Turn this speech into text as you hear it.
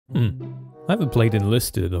I haven't played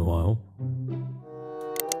Enlisted in a while.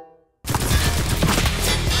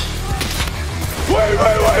 Wait!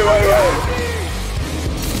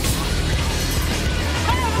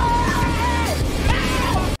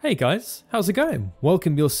 Hey guys, how's it going?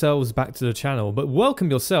 Welcome yourselves back to the channel, but welcome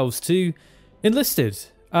yourselves to Enlisted.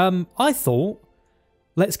 I thought,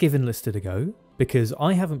 let's give Enlisted a go, because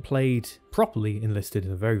I haven't played properly Enlisted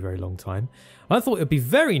in a very, very long time. I thought it'd be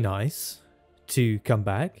very nice to come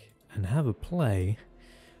back and have a play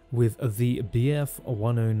with the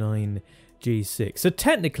BF-109 G6. So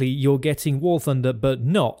technically you're getting War Thunder, but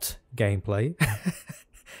not gameplay,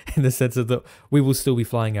 in the sense of that we will still be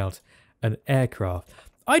flying out an aircraft.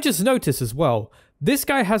 I just noticed as well, this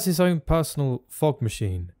guy has his own personal fog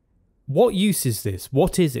machine. What use is this?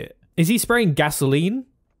 What is it? Is he spraying gasoline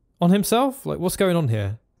on himself? Like, what's going on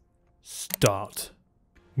here? Start.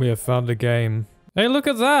 We have found a game. Hey, look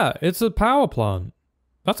at that. It's a power plant.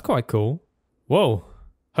 That's quite cool. Whoa.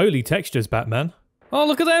 Holy textures, Batman. Oh,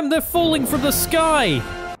 look at them. They're falling from the sky.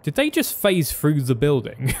 Did they just phase through the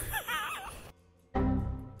building?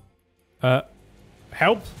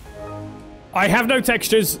 Help? I have no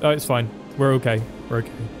textures. Oh, it's fine. We're okay. We're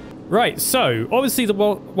okay. Right, so, obviously the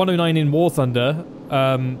 109 in War Thunder,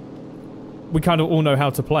 we kind of all know how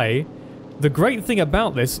to play. The great thing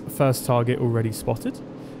about this, first target already spotted.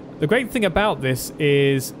 The great thing about this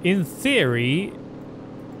is, in theory,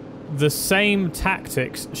 the same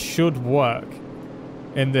tactics should work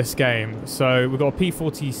in this game. So, we've got a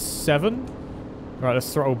P-47. Right,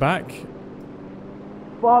 let's throttle back.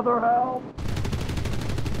 Father, help!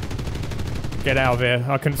 Get out of here.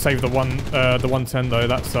 I couldn't save the 110 though.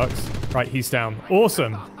 That sucks. Right, he's down.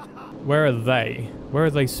 Awesome. Where are they? Where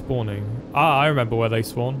are they spawning? Ah, I remember where they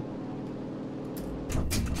spawn.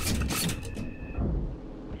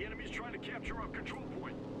 The enemy's trying to capture our control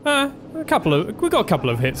point. We got a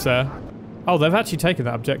couple of hits there. Oh, they've actually taken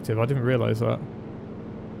that objective. I didn't realize that.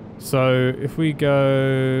 So, if we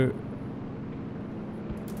go...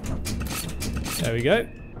 There we go.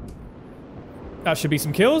 That should be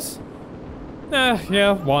some kills.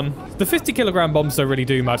 Yeah, one. The 50 kilogram bombs don't really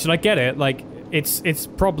do much, and I get it. Like, it's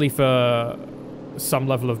probably for some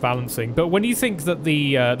level of balancing. But when you think that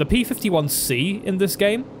the P-51C in this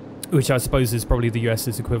game, which I suppose is probably the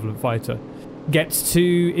US's equivalent fighter, gets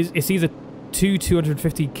to it's either two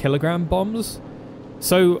 250 kilogram bombs.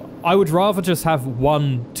 So I would rather just have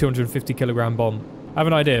one 250 kilogram bomb. I have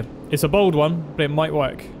an idea. It's a bold one, but it might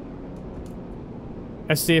work.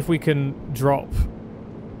 Let's see if we can drop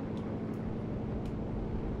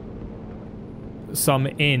some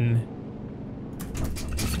in.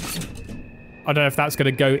 I don't know if that's going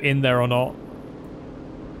to go in there or not.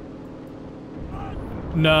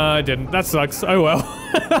 No, it didn't. That sucks. Oh well.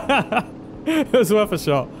 It was worth a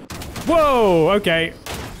shot. Whoa, okay.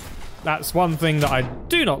 That's one thing that I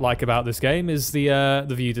do not like about this game is the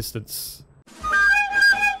view distance.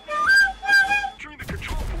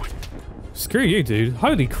 Screw you, dude.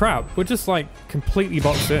 Holy crap. We're just like completely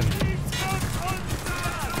boxed in.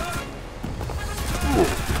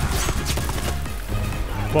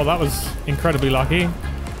 Well, that was incredibly lucky.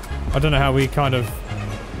 I don't know how we kind of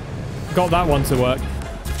got that one to work.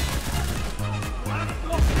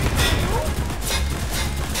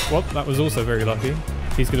 Well, that was also very lucky.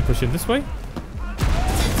 He's going to push in this way.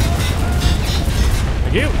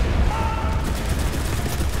 Thank you.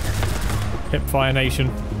 Hipfire Nation.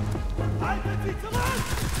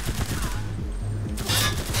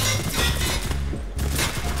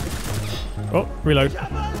 Oh, reload.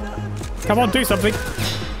 Come on, do something.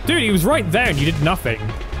 Dude, he was right there and you did nothing.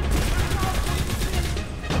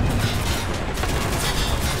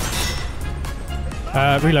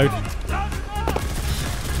 Reload.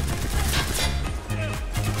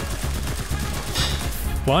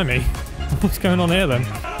 Blimey. What's going on here then?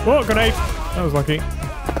 Oh, grenade. That was lucky.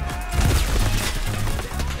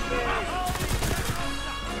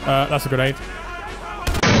 That's a grenade.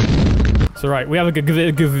 It's alright, we have a good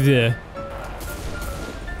idea.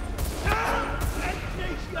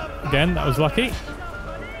 Again, that was lucky.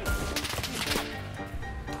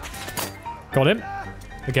 Got him.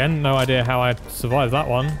 Again, no idea how I survived that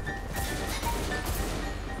one.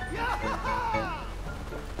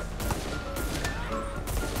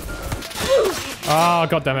 Ah, oh,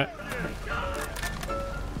 god damn it.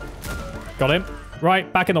 Got him. Right,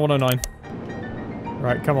 back in the 109.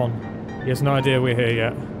 Right, come on. He has no idea we're here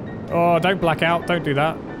yet. Oh, don't black out. Don't do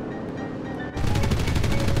that.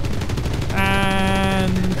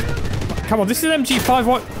 And... Come on, this is an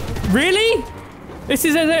MG51. Really? This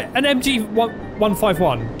is an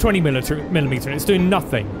MG151. 20 millimeter. It's doing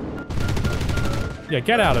nothing. Yeah,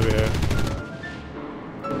 get out of here.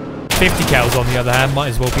 50 cals on the other hand might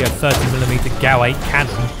as well be a 30mm GAU 8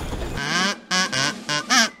 cannon.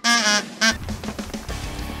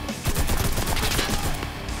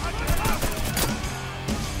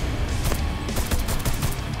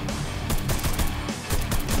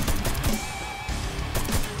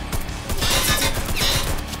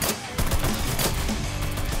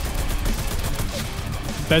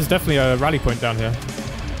 There's definitely a rally point down here.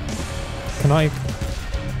 Can I?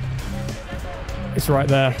 It's right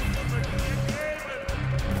there.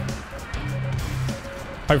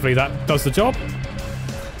 Hopefully that does the job.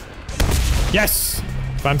 Yes!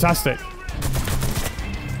 Fantastic.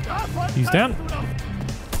 He's down.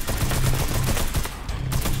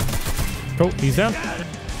 Cool, he's down.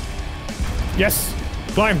 Yes!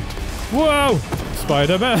 Climb! Whoa!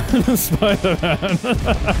 Spider-Man! Spider-Man!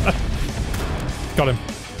 Got him.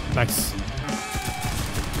 Nice.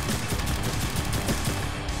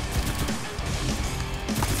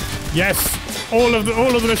 Yes! All of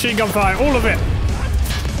the machine gun fire, all of it!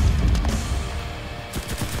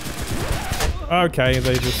 Okay,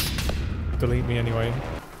 they just delete me anyway.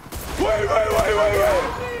 Wait!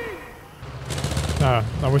 Ah,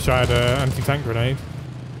 I wish I had an anti-tank grenade.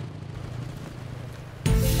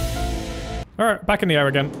 Alright, back in the air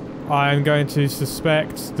again. I'm going to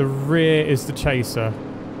suspect the rear is the chaser.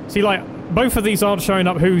 See, like, both of these aren't showing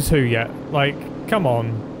up who's who yet. Like, come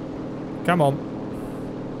on. Come on.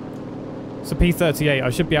 It's a P-38. I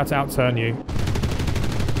should be able to outturn you.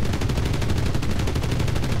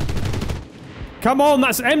 Come on,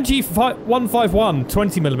 that's MG151,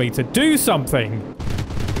 20mm. Do something.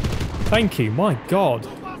 Thank you. My God.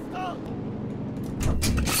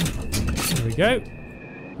 There we go.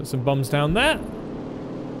 Put some bombs down there.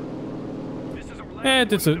 Yeah,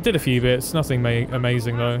 did a few bits. Nothing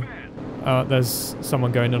amazing though. There's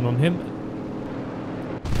someone going in on him.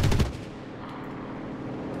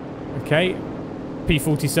 Okay.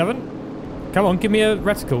 P-47. Come on, give me a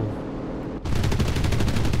reticle.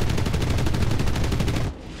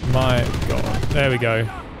 My God. There we go.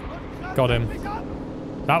 Got him.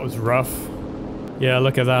 That was rough. Yeah,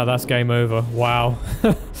 look at that. That's game over. Wow.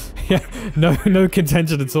 Yeah, no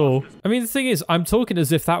contention at all. I mean, the thing is, I'm talking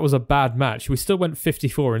as if that was a bad match. We still went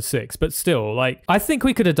 54-6, but still, like, I think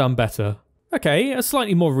we could have done better. Okay, a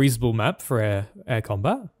slightly more reasonable map for air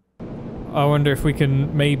combat. I wonder if we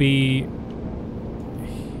can maybe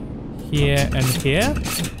here and here.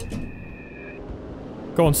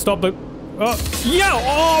 Go on, stop the... Oh, yeah!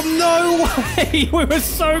 Oh, no way! We were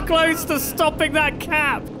so close to stopping that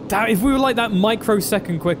cap! Damn, if we were like that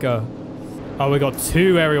microsecond quicker. Oh, we got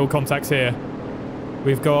two aerial contacts here.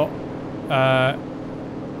 We've got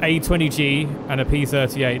A-20G and a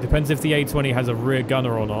P-38. Depends if the A-20 has a rear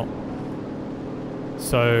gunner or not.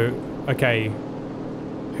 So, okay.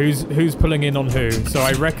 Who's pulling in on who? So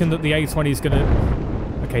I reckon that the A-20 is gonna...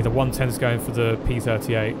 Okay, the 110 is going for the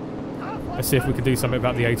P-38. Let's see if we can do something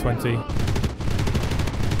about the A-20.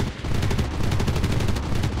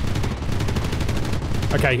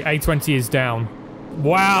 Okay, A-20 is down.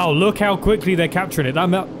 Wow, look how quickly they're capturing it.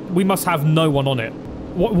 We must have no one on it.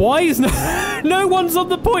 Why is no one's on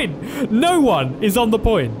the point? No one is on the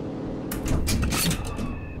point.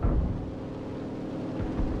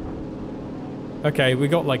 Okay, we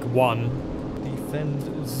got like one.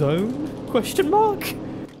 Defend zone? Question mark?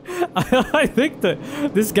 I think that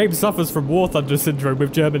this game suffers from War Thunder syndrome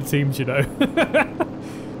with German teams, you know.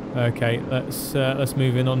 Okay, let's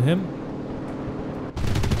move in on him.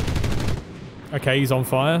 Okay, he's on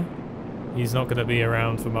fire. He's not going to be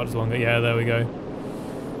around for much longer. Yeah, there we go.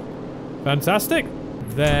 Fantastic.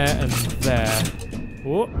 There and there.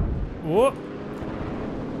 Whoop. Whoop.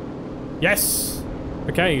 Yes.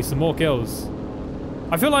 Okay, some more kills.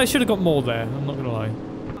 I feel like I should have got more there. I'm not going to lie.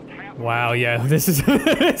 Wow, yeah, this is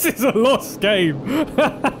this is a lost game.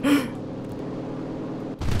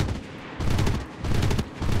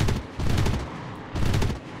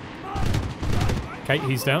 Okay,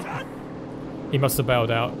 he's down. He must have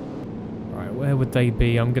bailed out. Right, where would they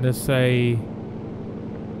be? I'm gonna say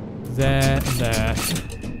there and there.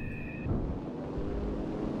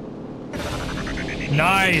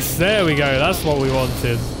 Nice, there we go. That's what we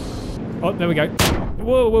wanted. Oh, there we go.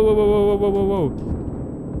 Whoa, whoa, whoa, whoa, whoa, whoa, whoa, whoa.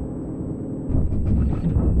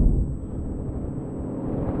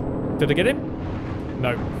 Did I get him?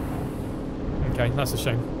 No. Okay, that's a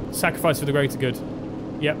shame. Sacrifice for the greater good.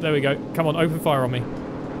 Yep, there we go. Come on, open fire on me.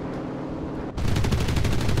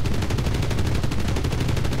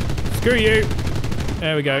 Screw you.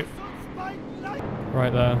 There we go.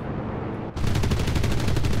 Right there.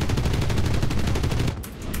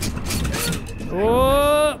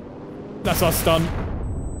 Oh, that's our stun.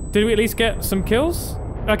 Did we at least get some kills?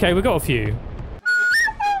 Okay, we got a few.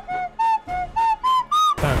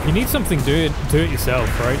 Damn, if you need something, do it yourself,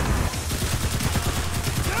 right?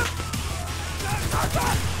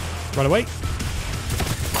 Run away.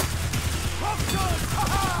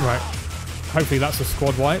 Right. Hopefully that's a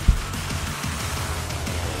squad wipe.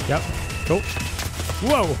 Yep. Cool.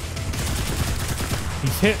 Whoa!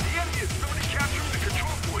 He's hit.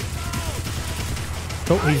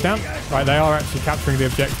 Cool, he's down. Right, they are actually capturing the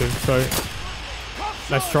objective, so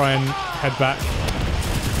let's try and head back.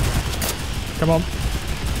 Come on.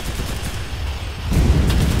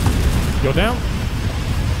 You're down.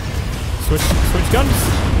 Switch guns.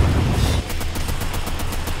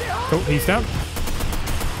 Cool, he's down.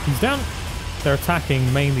 He's down. They're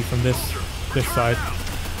attacking mainly from this side.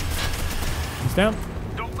 He's down.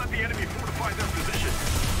 Don't let the enemy fortify their position.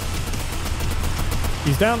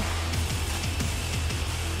 He's down.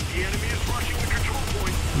 The enemy is rushing the control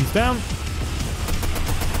point. He's down.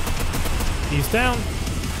 He's down.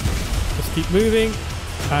 Let's keep moving.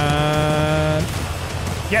 And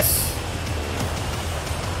yes.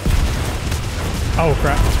 Oh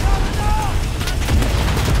crap.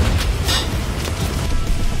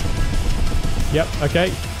 Yep,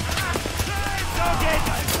 okay.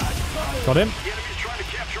 Got him. The enemy's trying to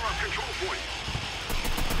capture our control point.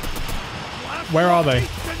 Where are they?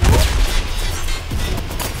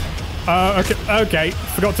 Okay.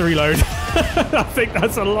 Forgot to reload. I think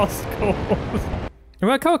that's a lost cause.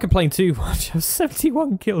 I can't complain too much. I have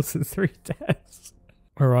 71 kills and 3 deaths.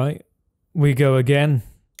 Alright. We go again.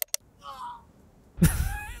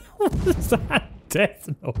 What is that death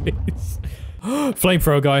noise?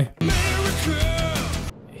 Flamethrower guy.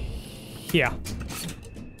 Yeah.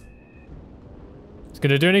 It's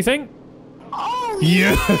gonna do anything? Oh,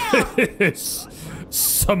 yes!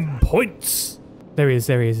 Some points! There he is.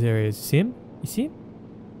 You see him? You see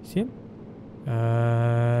him?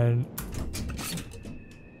 And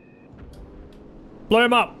blow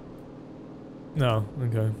him up! No,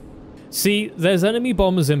 okay. See, there's enemy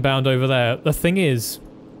bombers inbound over there. The thing is,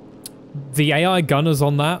 the AI gunners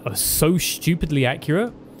on that are so stupidly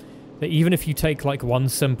accurate that even if you take like 1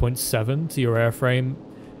 to your airframe,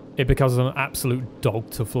 it becomes an absolute dog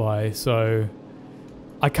to fly. So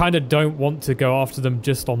I kind of don't want to go after them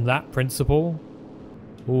just on that principle.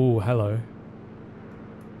 Oh, hello.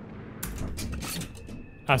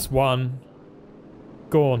 That's one.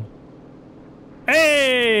 Go on.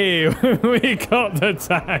 Hey! We got the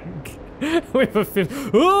tank. With a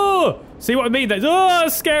fifth. Oh! See what I mean?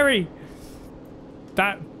 That's scary.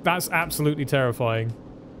 That's absolutely terrifying.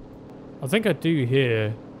 I think I do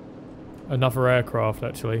hear another aircraft,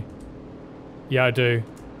 actually. Yeah, I do.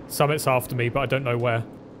 Summit's after me, but I don't know where.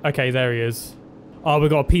 Okay, there he is. Oh,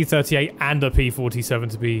 we've got a P-38 and a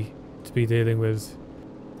P-47 to be dealing with.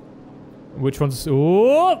 Which one's...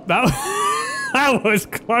 Oh, that was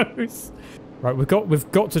close. Right,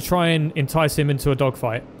 we've got to try and entice him into a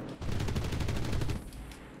dogfight.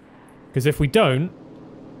 Because if we don't,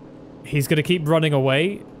 he's going to keep running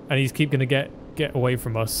away, and he's keep going to get away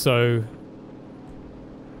from us, so...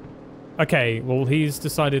 Okay, well, he's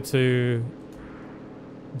decided to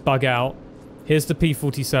bug out. Here's the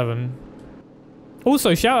P-47.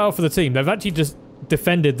 Also, shout out for the team. They've actually just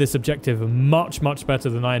defended this objective much, much better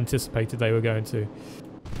than I anticipated they were going to.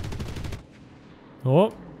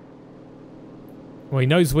 Oh. Well, he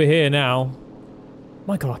knows we're here now.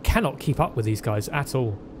 My god, I cannot keep up with these guys at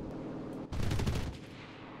all.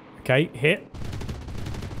 Okay, hit.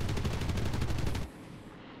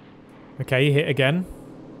 Okay, hit again.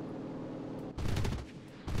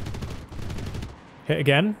 Hit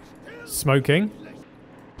again. Smoking.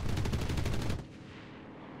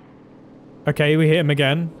 Okay, we hit him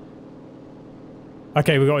again.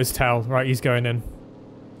 Okay, we got his tail. Right, he's going in.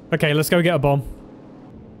 Okay, let's go get a bomb.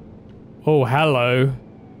 Oh, hello.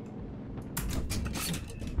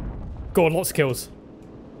 God, lots of kills.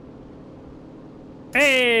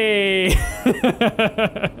 Hey!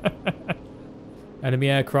 Enemy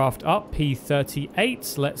aircraft up,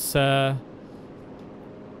 P-38.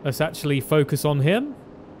 Let's actually focus on him.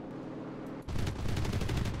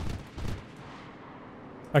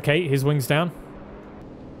 Okay, his wing's down.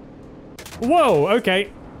 Whoa, okay.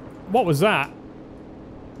 What was that?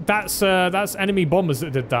 That's enemy bombers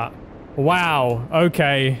that did that. Wow,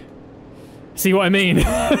 okay. See what I mean?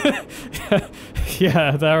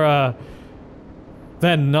 Yeah,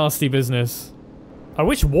 they're nasty business. I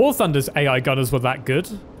wish War Thunder's AI gunners were that good.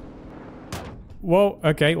 Well,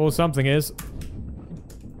 okay, well something is.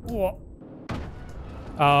 What?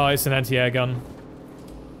 Oh, it's an anti-air gun.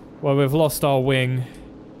 Well, we've lost our wing.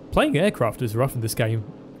 Playing aircraft is rough in this game.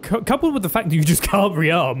 Coupled with the fact that you just can't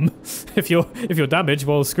rearm. If you're damaged,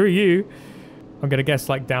 well, screw you. I'm gonna guess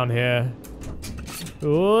like down here.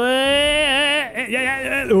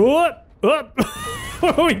 Yeah.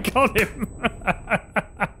 Oh, we got him.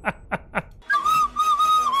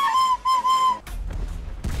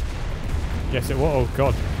 Yes, it was. Oh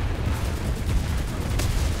god.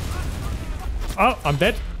 Oh, I'm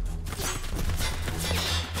dead.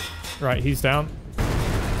 Right, he's down.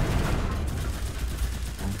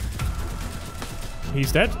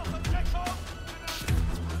 He's dead.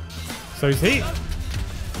 So is he.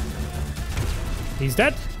 He's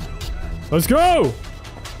dead. Let's go!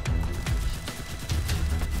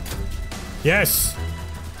 Yes!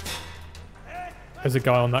 There's a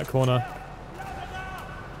guy on that corner.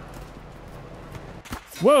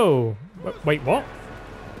 Whoa! Wait, what?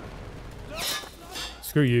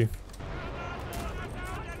 Screw you.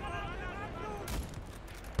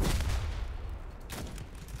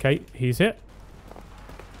 Okay, he's hit.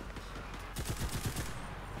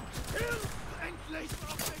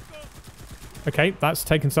 Okay, that's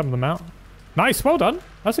taken some of them out. Nice, well done.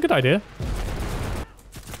 That's a good idea.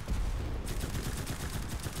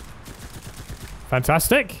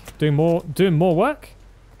 Fantastic. Doing more work.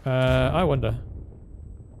 I wonder.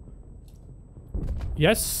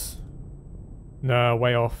 Yes. No,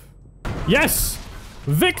 way off. Yes!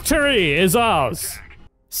 Victory is ours!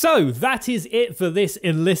 So, that is it for this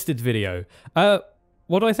Enlisted video.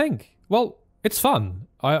 What do I think? Well, it's fun.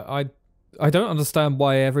 I don't understand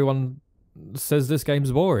why everyone says this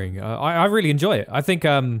game's boring. I really enjoy it. I think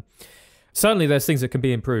certainly there's things that can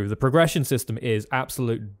be improved. The progression system is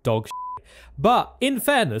absolute dog shit. But in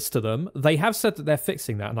fairness to them, they have said that they're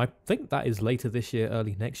fixing that, and I think that is later this year,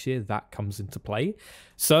 early next year, that comes into play.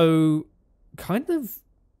 So, kind of,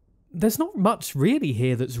 there's not much really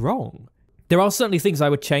here that's wrong. There are certainly things I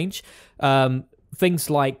would change. Things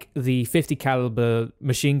like the 50 caliber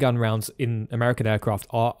machine gun rounds in American aircraft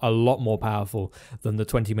are a lot more powerful than the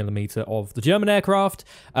 20mm of the German aircraft.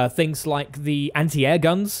 Things like the anti-air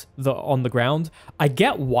guns that are on the ground. I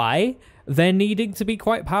get why they're needing to be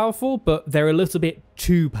quite powerful, but they're a little bit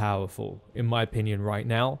too powerful, in my opinion, right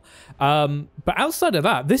now. But outside of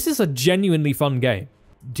that, this is a genuinely fun game.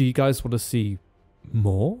 Do you guys want to see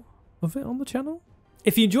more of it on the channel?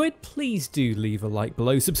 If you enjoyed, please do leave a like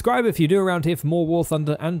below. Subscribe if you're new around here for more War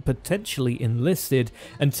Thunder and potentially Enlisted.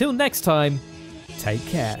 Until next time, take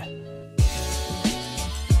care.